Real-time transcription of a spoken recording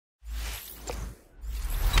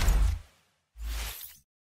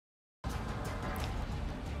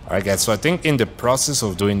Alright guys, so I think in the process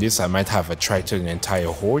of doing this I might have to try to an entire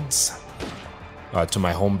hordes to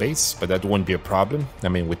my home base, but that won't be a problem. I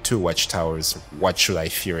mean, with 2 watchtowers, what should I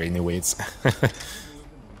fear anyways?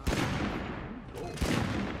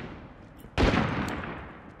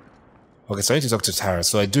 Okay, so I need to talk to Tara,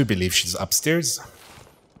 so I do believe she's upstairs.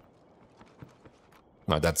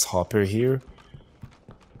 No, that's Hopper here.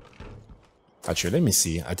 Actually, let me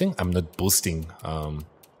see. I think I'm not boosting.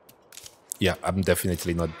 Yeah, I'm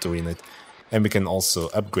definitely not doing it. And we can also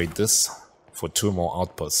upgrade this for 2 more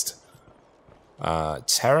outposts.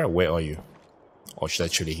 Tara, where are you? Or should I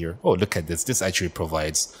actually here? Oh, look at this. This actually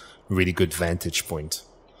provides really good vantage point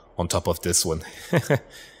on top of this one.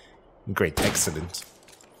 Great, excellent.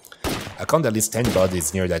 I count at least 10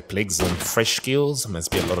 bodies near that plague zone. Fresh kills. Must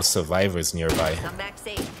be a lot of survivors nearby. Come back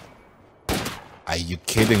safe. Are you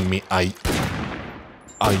kidding me? Are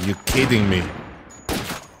you kidding me?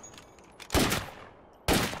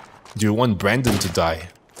 Do you want Brandon to die?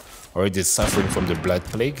 Or is he suffering from the blood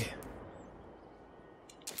plague?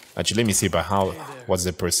 Actually, let me see by how. What's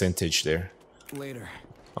the percentage there? Later.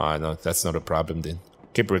 Ah, no, that's not a problem then.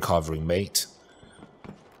 Keep recovering, mate.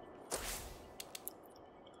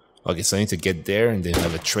 Okay, so I need to get there and then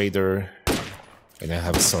have a trader and then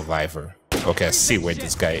have a survivor. Okay, I see where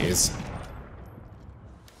this guy is.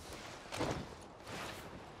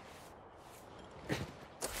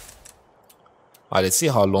 Alright, let's see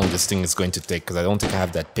how long this thing is going to take, because I don't think I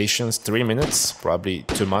have that patience. 3 minutes, probably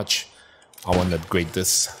too much. I want to upgrade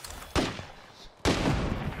this.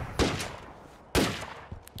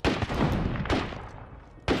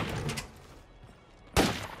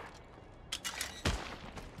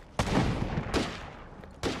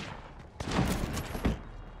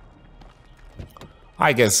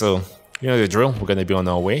 I guess so. You know the drill, we're gonna be on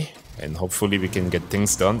our way, and hopefully we can get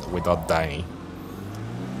things done without dying.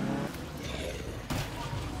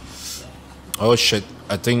 Oh shit,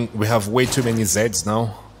 I think we have way too many Zeds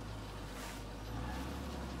now.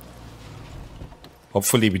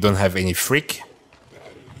 Hopefully we don't have any freak.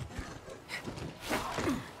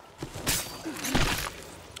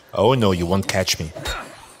 Oh no, you won't catch me.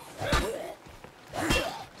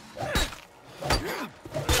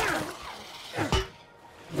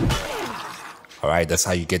 Alright, that's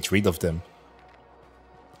how you get rid of them.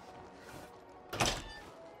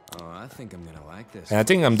 I think I'm gonna like this. And I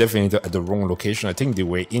think I'm definitely at the wrong location. I think they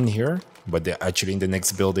were in here, but they're actually in the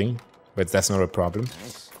next building. But that's not a problem.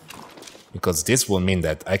 Nice. Because this will mean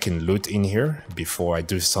that I can loot in here before I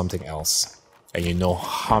do something else. And you know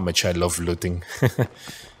how much I love looting.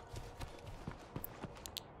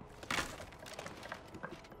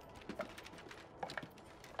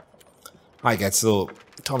 Alright guys, so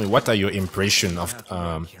tell me, what are your impression of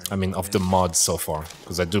of the mods so far?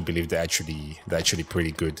 Because I do believe they're actually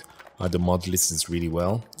pretty good. The mod list is really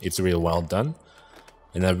well. It's really well done,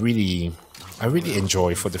 and I really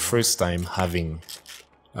enjoy for the first time having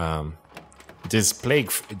this plague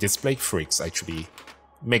freaks actually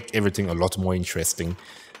make everything a lot more interesting.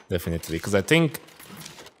 Definitely, because I think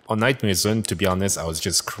on Nightmare Zone, to be honest, I was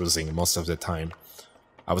just cruising most of the time.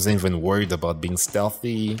 I wasn't even worried about being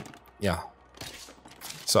stealthy. Yeah.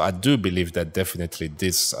 So I do believe that definitely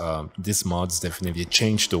this mods definitely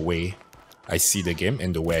changed the way I see the game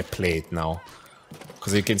and the way I play it now.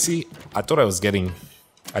 Because you can see, I think I was getting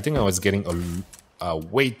a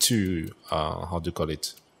way too how do you call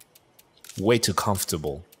it? Way too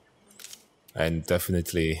comfortable. And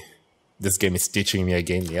definitely this game is teaching me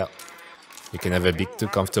again. Yeah, you can never be too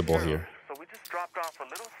comfortable here. So we just dropped off a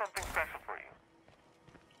little something special for you.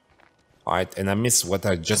 Alright, and I missed what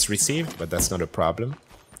I just received, but that's not a problem.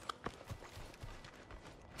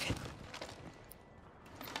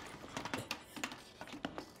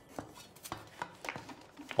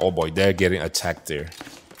 Oh boy, they're getting attacked there.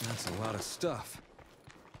 That's a lot of stuff.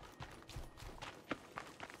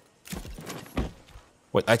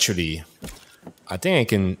 Well, actually, I think I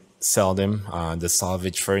can sell them the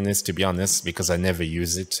salvage furnace, to be honest, because I never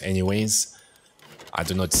use it anyways. I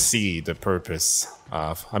do not see the purpose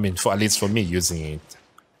of, I mean, at least for me using it.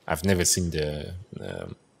 I've never seen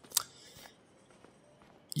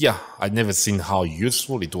yeah, I've never seen how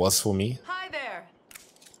useful it was for me. Hi there.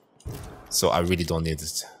 So I really don't need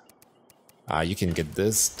it. You can get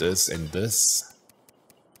this, this, and this.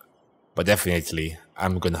 But definitely,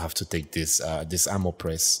 I'm gonna have to take this this ammo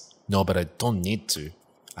press. No, but I don't need to.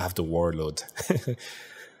 I have the warlord.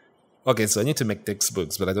 Okay, so I need to make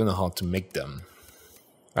textbooks, but I don't know how to make them,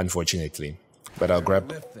 unfortunately. But I'll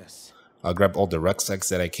grab all the rucksacks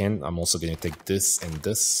that I can. I'm also gonna take this and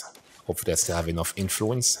this. Hopefully I still have enough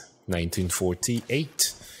influence.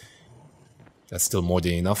 1948. That's still more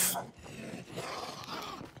than enough.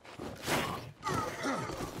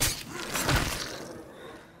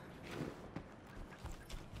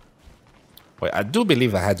 Wait, I do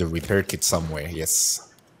believe I had a repair kit somewhere,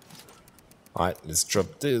 yes. Alright, let's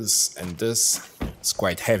drop this and this. It's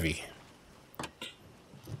quite heavy.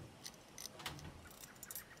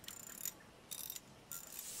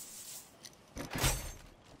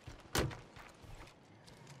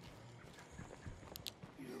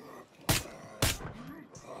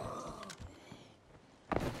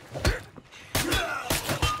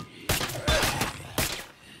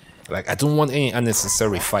 Like, I don't want any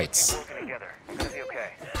unnecessary fights.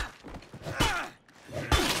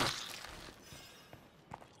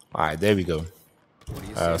 Alright, there we go.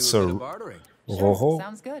 Rojo,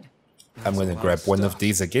 Sounds good. I'm gonna grab one of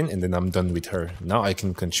these again and then I'm done with her. Now I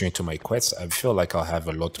can continue to my quest. I feel like I'll have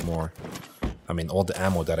a lot more, I mean, all the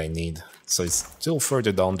ammo that I need. So it's still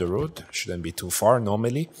further down the road. Shouldn't be too far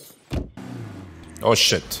normally. Oh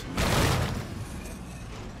shit.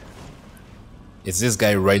 Is this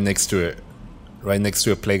guy right next to it? Right next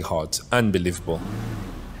to a plague heart. Unbelievable.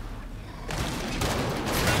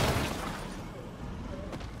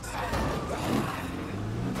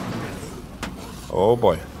 Oh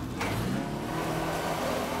boy.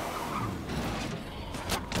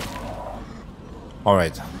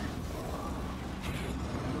 Alright.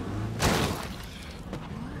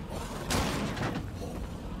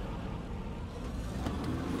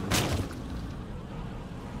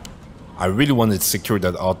 I really wanted to secure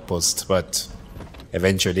that outpost, but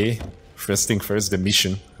eventually, first thing first, the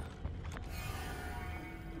mission.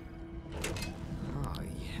 Oh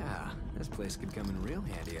yeah, this place could come in real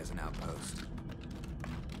handy as an outpost.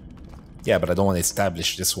 Yeah, but I don't want to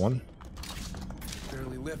establish this one.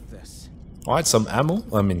 Barely lift this. Alright, some ammo.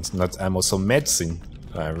 I mean, not ammo, some medicine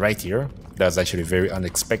right here. That's actually very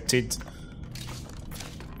unexpected.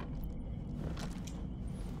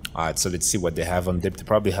 Alright, so let's see what they have on them. They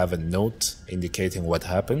probably have a note indicating what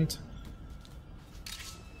happened.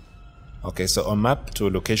 Okay, so a map to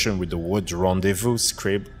a location with the word rendezvous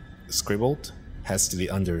scribbled has to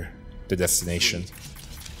be under the destination.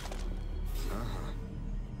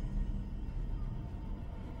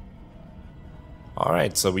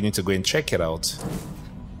 Alright, so we need to go and check it out.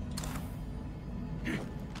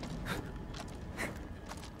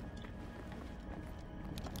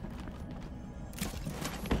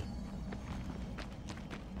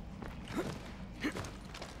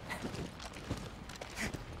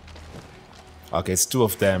 Okay, it's two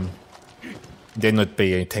of them. They're not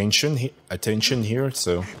paying attention here,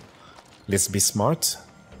 so let's be smart.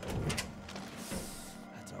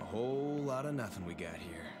 That's a whole lot of nothing we got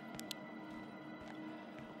here.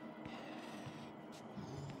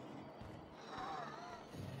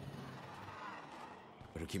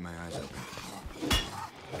 Better keep my eyes open.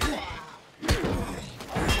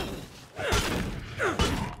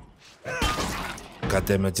 God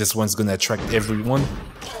damn it, this one's gonna attract everyone.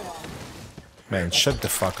 Man, shut the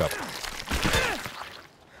fuck up.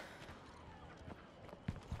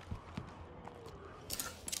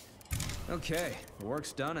 Okay, the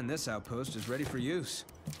work's done and this outpost is ready for use.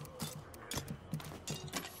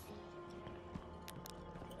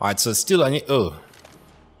 Alright, so still I need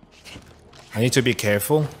I need to be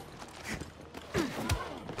careful.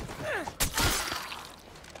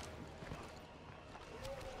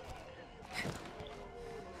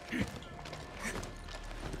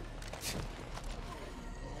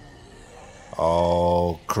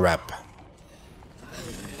 Oh crap.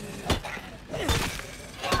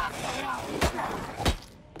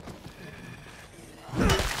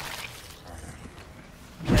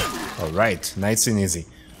 Alright, nice and easy.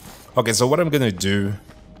 Okay, so what I'm gonna do...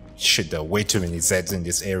 Shit, there are way too many Zeds in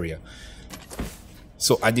this area.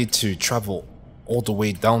 So I need to travel all the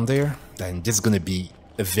way down there. And this is gonna be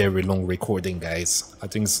a very long recording, guys. I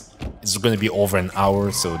think it's gonna be over an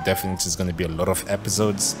hour, so definitely it's gonna be a lot of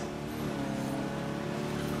episodes.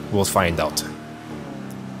 We'll find out.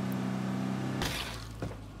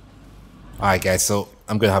 Alright guys, so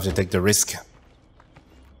I'm gonna have to take the risk.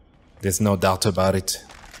 There's no doubt about it.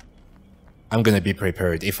 I'm gonna be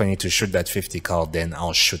prepared. If I need to shoot that 50 cal, then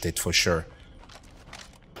I'll shoot it for sure.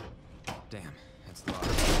 Damn, that's locked.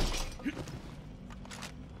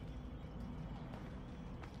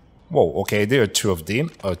 Whoa, okay, there are two of them.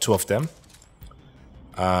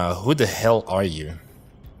 Who the hell are you?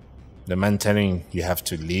 The man telling you have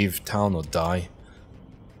to leave town or die.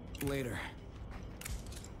 Later.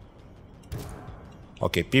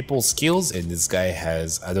 Okay, people skills, and this guy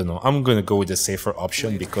has, I don't know, I'm gonna go with the safer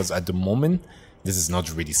option because at the moment, this is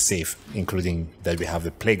not really safe, including that we have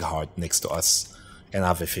a plague heart next to us and I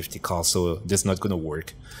have a 50 cal, so this is not gonna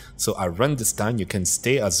work. So I run this time, you can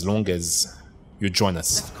stay as long as you join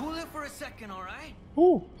us. Let's cool it for a second, alright?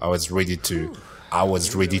 Ooh, I was ready to I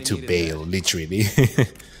was ready to bail, literally.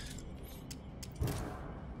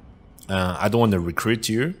 I don't want to recruit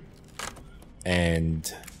you.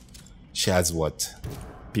 And she has what?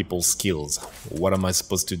 People skills. What am I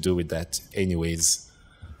supposed to do with that anyways?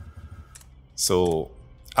 So,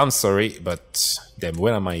 I'm sorry, but damn,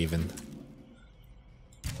 where am I even?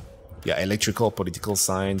 Yeah, electrical, political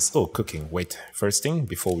science. Oh, cooking. Wait, first thing,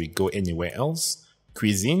 before we go anywhere else.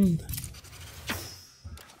 Cuisine.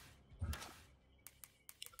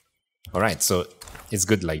 Alright, so it's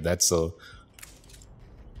good like that, so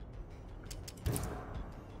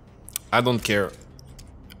I don't care.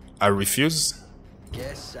 I refuse.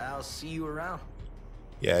 Guess I'll see you around.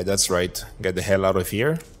 Yeah, that's right. Get the hell out of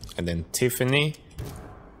here. And then Tiffany.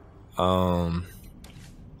 I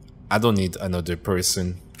don't need another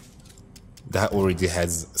person that already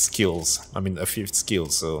has skills. I mean, a fifth skill,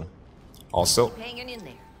 so also Hanging in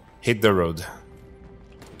there. hit the road.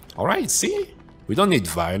 Alright, see? We don't need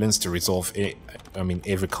violence to resolve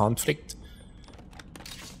every conflict.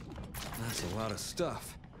 That's a lot of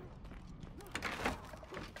stuff.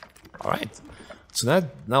 Alright. So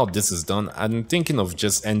now this is done. I'm thinking of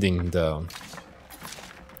just ending the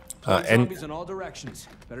Zombies in all directions.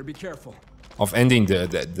 Better be careful. of ending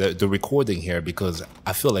the recording here, because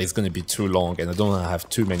I feel like it's gonna be too long and I don't want to have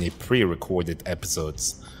too many pre-recorded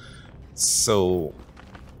episodes. So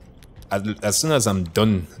as soon as I'm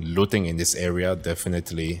done looting in this area,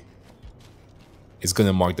 definitely it's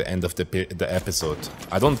gonna mark the end of the episode.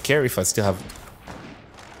 I don't care if I still have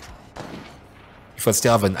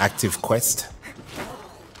an active quest.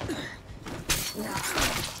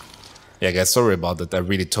 Yeah, guys, sorry about that. I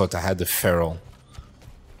really thought I had the feral.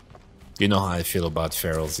 You know how I feel about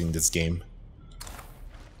ferals in this game.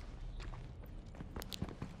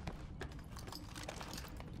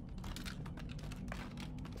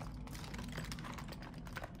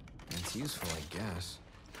 It's useful, I guess.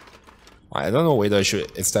 I don't know whether I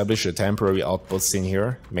should establish a temporary outpost in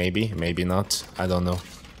here. Maybe, maybe not. I don't know.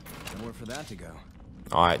 Nowhere for that to go.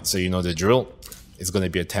 Alright, so you know the drill. It's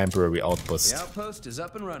gonna be a temporary outpost. The outpost is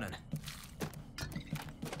up and running.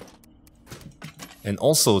 And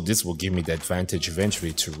also, this will give me the advantage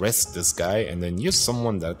eventually to rest this guy and then use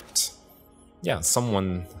someone that... Yeah,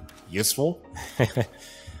 someone useful.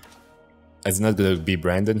 It's not gonna be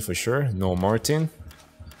Brandon for sure. No Martin.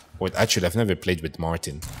 Wait, actually, I've never played with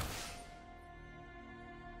Martin.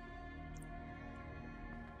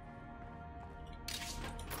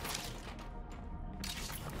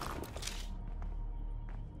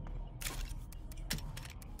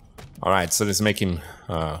 Alright, so let's make him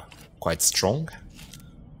quite strong.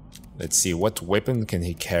 Let's see, what weapon can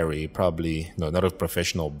he carry? Probably, no, not a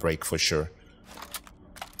professional break for sure.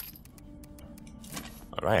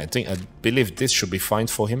 Alright, I believe this should be fine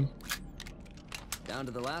for him. Down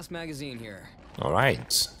to the last magazine here.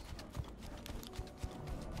 Alright.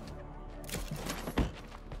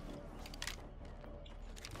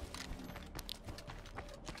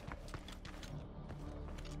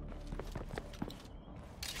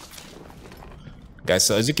 Guys,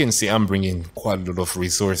 so as you can see, I'm bringing quite a lot of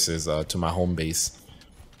resources to my home base.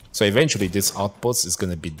 So eventually this outpost is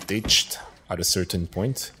going to be ditched at a certain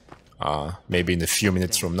point. Maybe in a few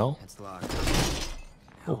minutes from now. It's locked.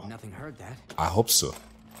 Oh, nothing heard that. I hope so.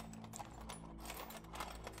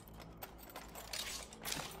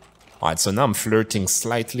 Alright, so now I'm flirting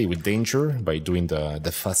slightly with danger by doing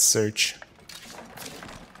the fast search.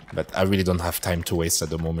 But I really don't have time to waste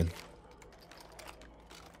at the moment.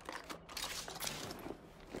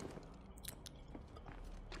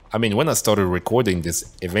 I mean, when I started recording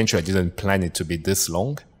this, eventually I didn't plan it to be this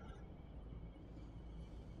long.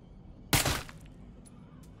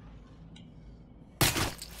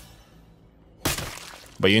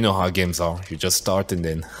 But you know how games are. You just start and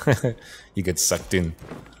then you get sucked in.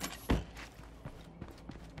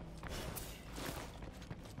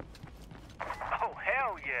 Oh,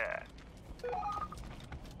 hell yeah!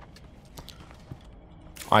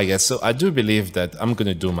 Alright guys, so I do believe that I'm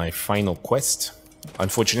gonna do my final quest.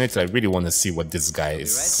 Unfortunately, I really want to see what this guy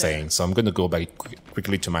is saying, so I'm gonna go back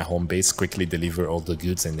quickly to my home base, quickly deliver all the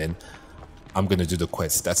goods, and then I'm gonna do the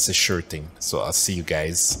quest. That's a sure thing. So I'll see you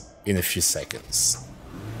guys in a few seconds.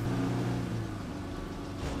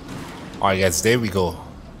 Alright guys, there we go.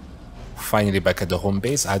 Finally back at the home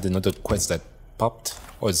base. I had another quest that popped.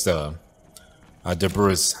 Oh, it's the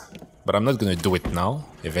bruise. But I'm not gonna do it now,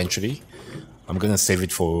 eventually. I'm gonna save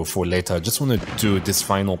it for later. I just want to do this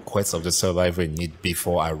final quest of the survivor in need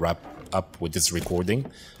before I wrap up with this recording.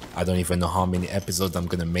 I don't even know how many episodes I'm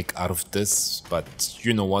gonna make out of this, but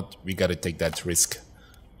you know what? We gotta take that risk.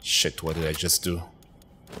 Shit, what did I just do?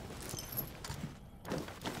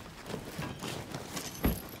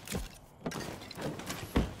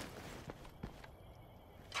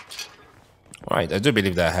 Alright, I do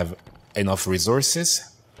believe that I have enough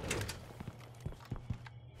resources.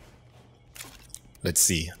 Let's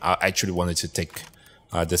see. I actually wanted to take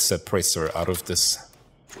the suppressor out of this.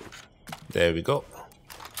 There we go.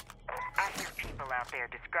 I hear people out there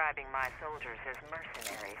describing my soldiers as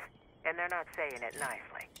mercenaries, and they're not saying it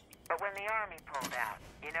nicely. But when the army pulled out,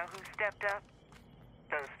 you know who stepped up?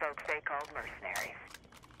 Those folks they called mercenaries.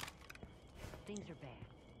 Things are bad,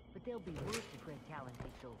 but they'll be worse if Red Talon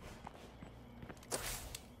takes over.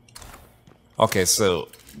 Okay, so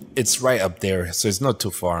it's right up there, so it's not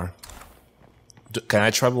too far. Can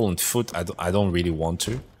I travel on foot? I don't really want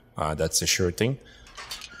to. That's a sure thing.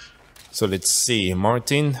 So let's see.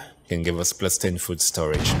 Martin can give us plus 10 food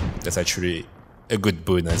storage. That's actually a good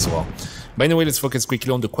boon as well. But anyway, let's focus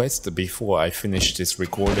quickly on the quest before I finish this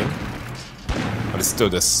recording. Let's do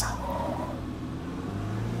this.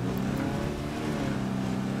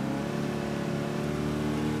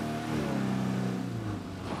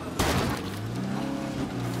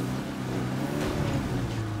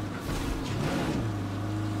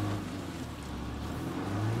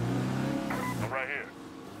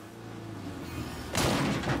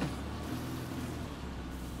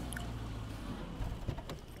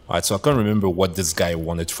 Alright, so I can't remember what this guy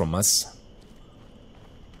wanted from us.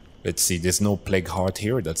 Let's see, there's no plague heart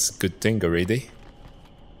here, that's a good thing already.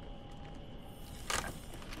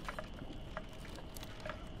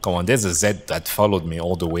 Come on, there's a Z that followed me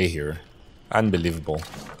all the way here. Unbelievable.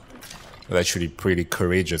 That's actually pretty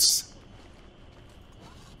courageous.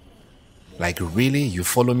 Like, really? You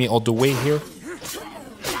follow me all the way here?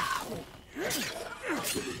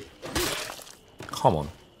 Come on.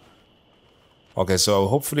 Okay, so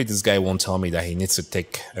hopefully this guy won't tell me that he needs to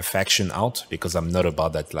take a faction out, because I'm not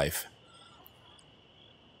about that life.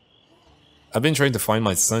 I've been trying to find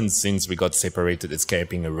my son since we got separated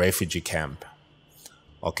escaping a refugee camp.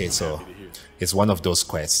 Okay, so it's one of those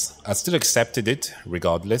quests. I still accepted it,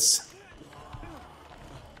 regardless.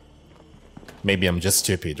 Maybe I'm just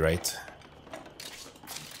stupid, right?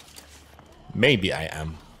 Maybe I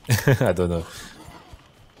am. I don't know.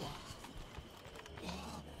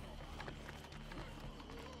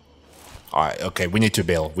 Alright, okay, we need to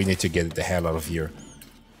bail. We need to get the hell out of here.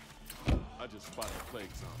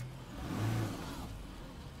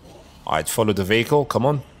 Alright, follow the vehicle, come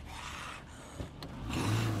on.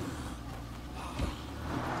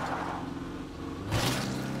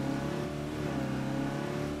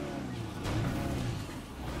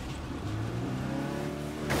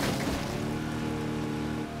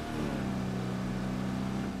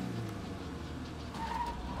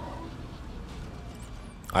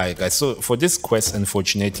 Alright guys, so for this quest,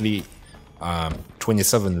 unfortunately,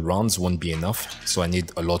 27 rounds won't be enough, so I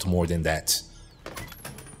need a lot more than that.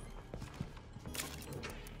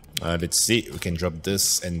 Let's see, we can drop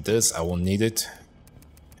this and this, I won't need it.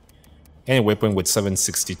 Any weapon with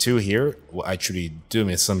 762 here will actually do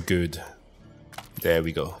me some good. There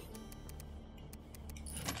we go.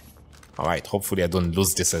 Alright, hopefully I don't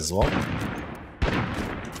lose this as well.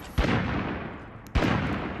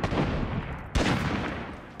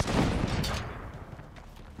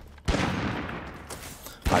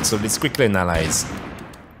 Alright, so let's quickly analyze.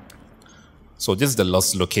 So this is the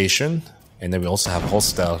lost location, and then we also have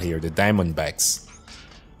hostile here, the Diamondbacks.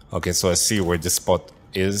 Okay, so I see where this spot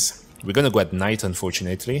is. We're gonna go at night,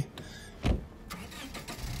 unfortunately.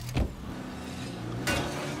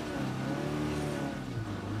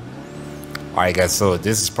 Alright guys, so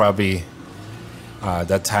this is probably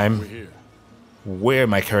that time where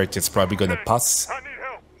my character is probably gonna pass. I need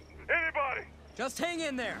help. Anybody? Just hang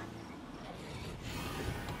in there.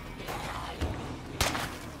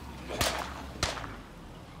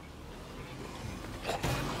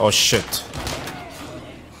 Oh shit.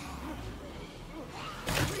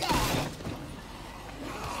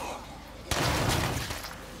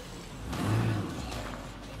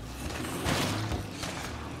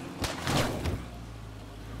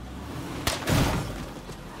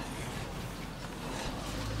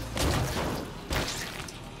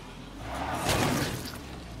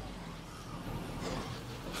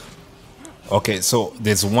 Okay, so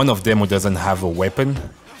there's one of them who doesn't have a weapon,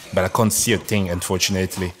 but I can't see a thing,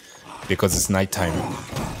 unfortunately, because it's nighttime.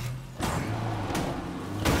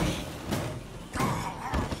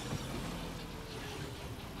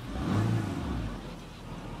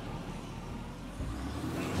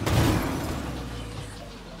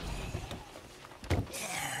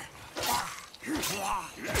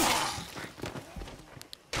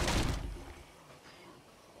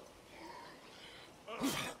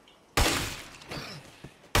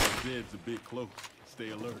 Bed's a bit close. Stay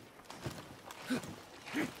alert.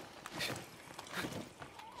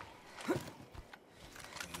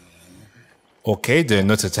 Okay, they're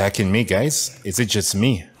not attacking me, guys. Is it just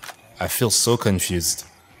me? I feel so confused.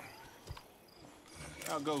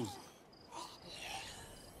 How goes?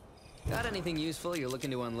 Got anything useful you're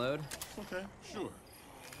looking to unload? Okay, sure.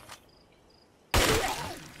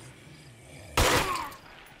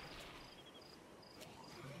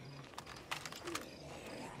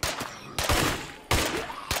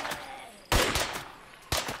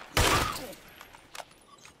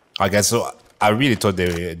 I guess so. I really thought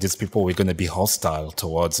these people were gonna be hostile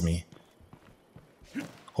towards me.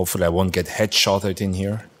 Hopefully I won't get headshotted in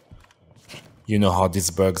here. You know how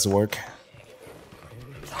these bugs work.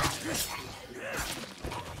 If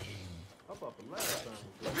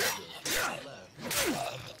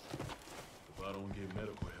I don't get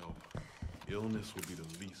medical help, illness will be the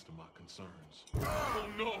least of my concerns. Oh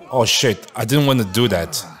no! Oh shit, I didn't want to do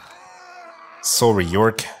that. Sorry,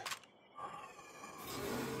 York.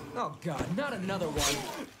 Oh god, not another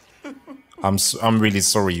one. I'm really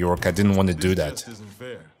sorry, York. I didn't want to do that. This isn't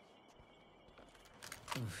fair.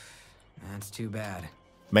 That's too bad.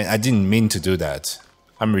 Man, I didn't mean to do that.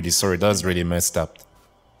 I'm really sorry. That was really messed up.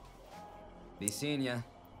 Be seeing ya.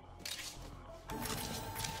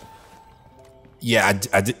 Yeah,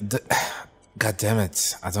 I did. God damn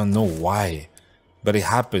it. I don't know why. But it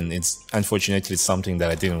happened. It's unfortunately something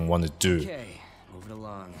that I didn't want to do. Okay, moving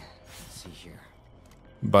along. Let's see here.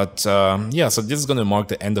 But yeah, so this is going to mark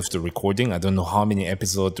the end of the recording. I don't know how many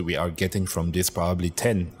episodes we are getting from this. Probably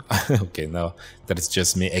 10. Okay, now that is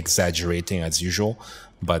just me exaggerating as usual.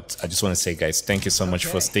 But I just want to say, guys, thank you so much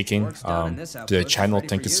for sticking to the channel.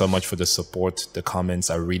 Thank you so much for the support, the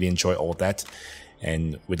comments. I really enjoy all that.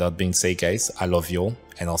 And without being said, guys, I love you all.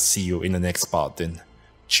 And I'll see you in the next part then.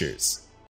 Cheers.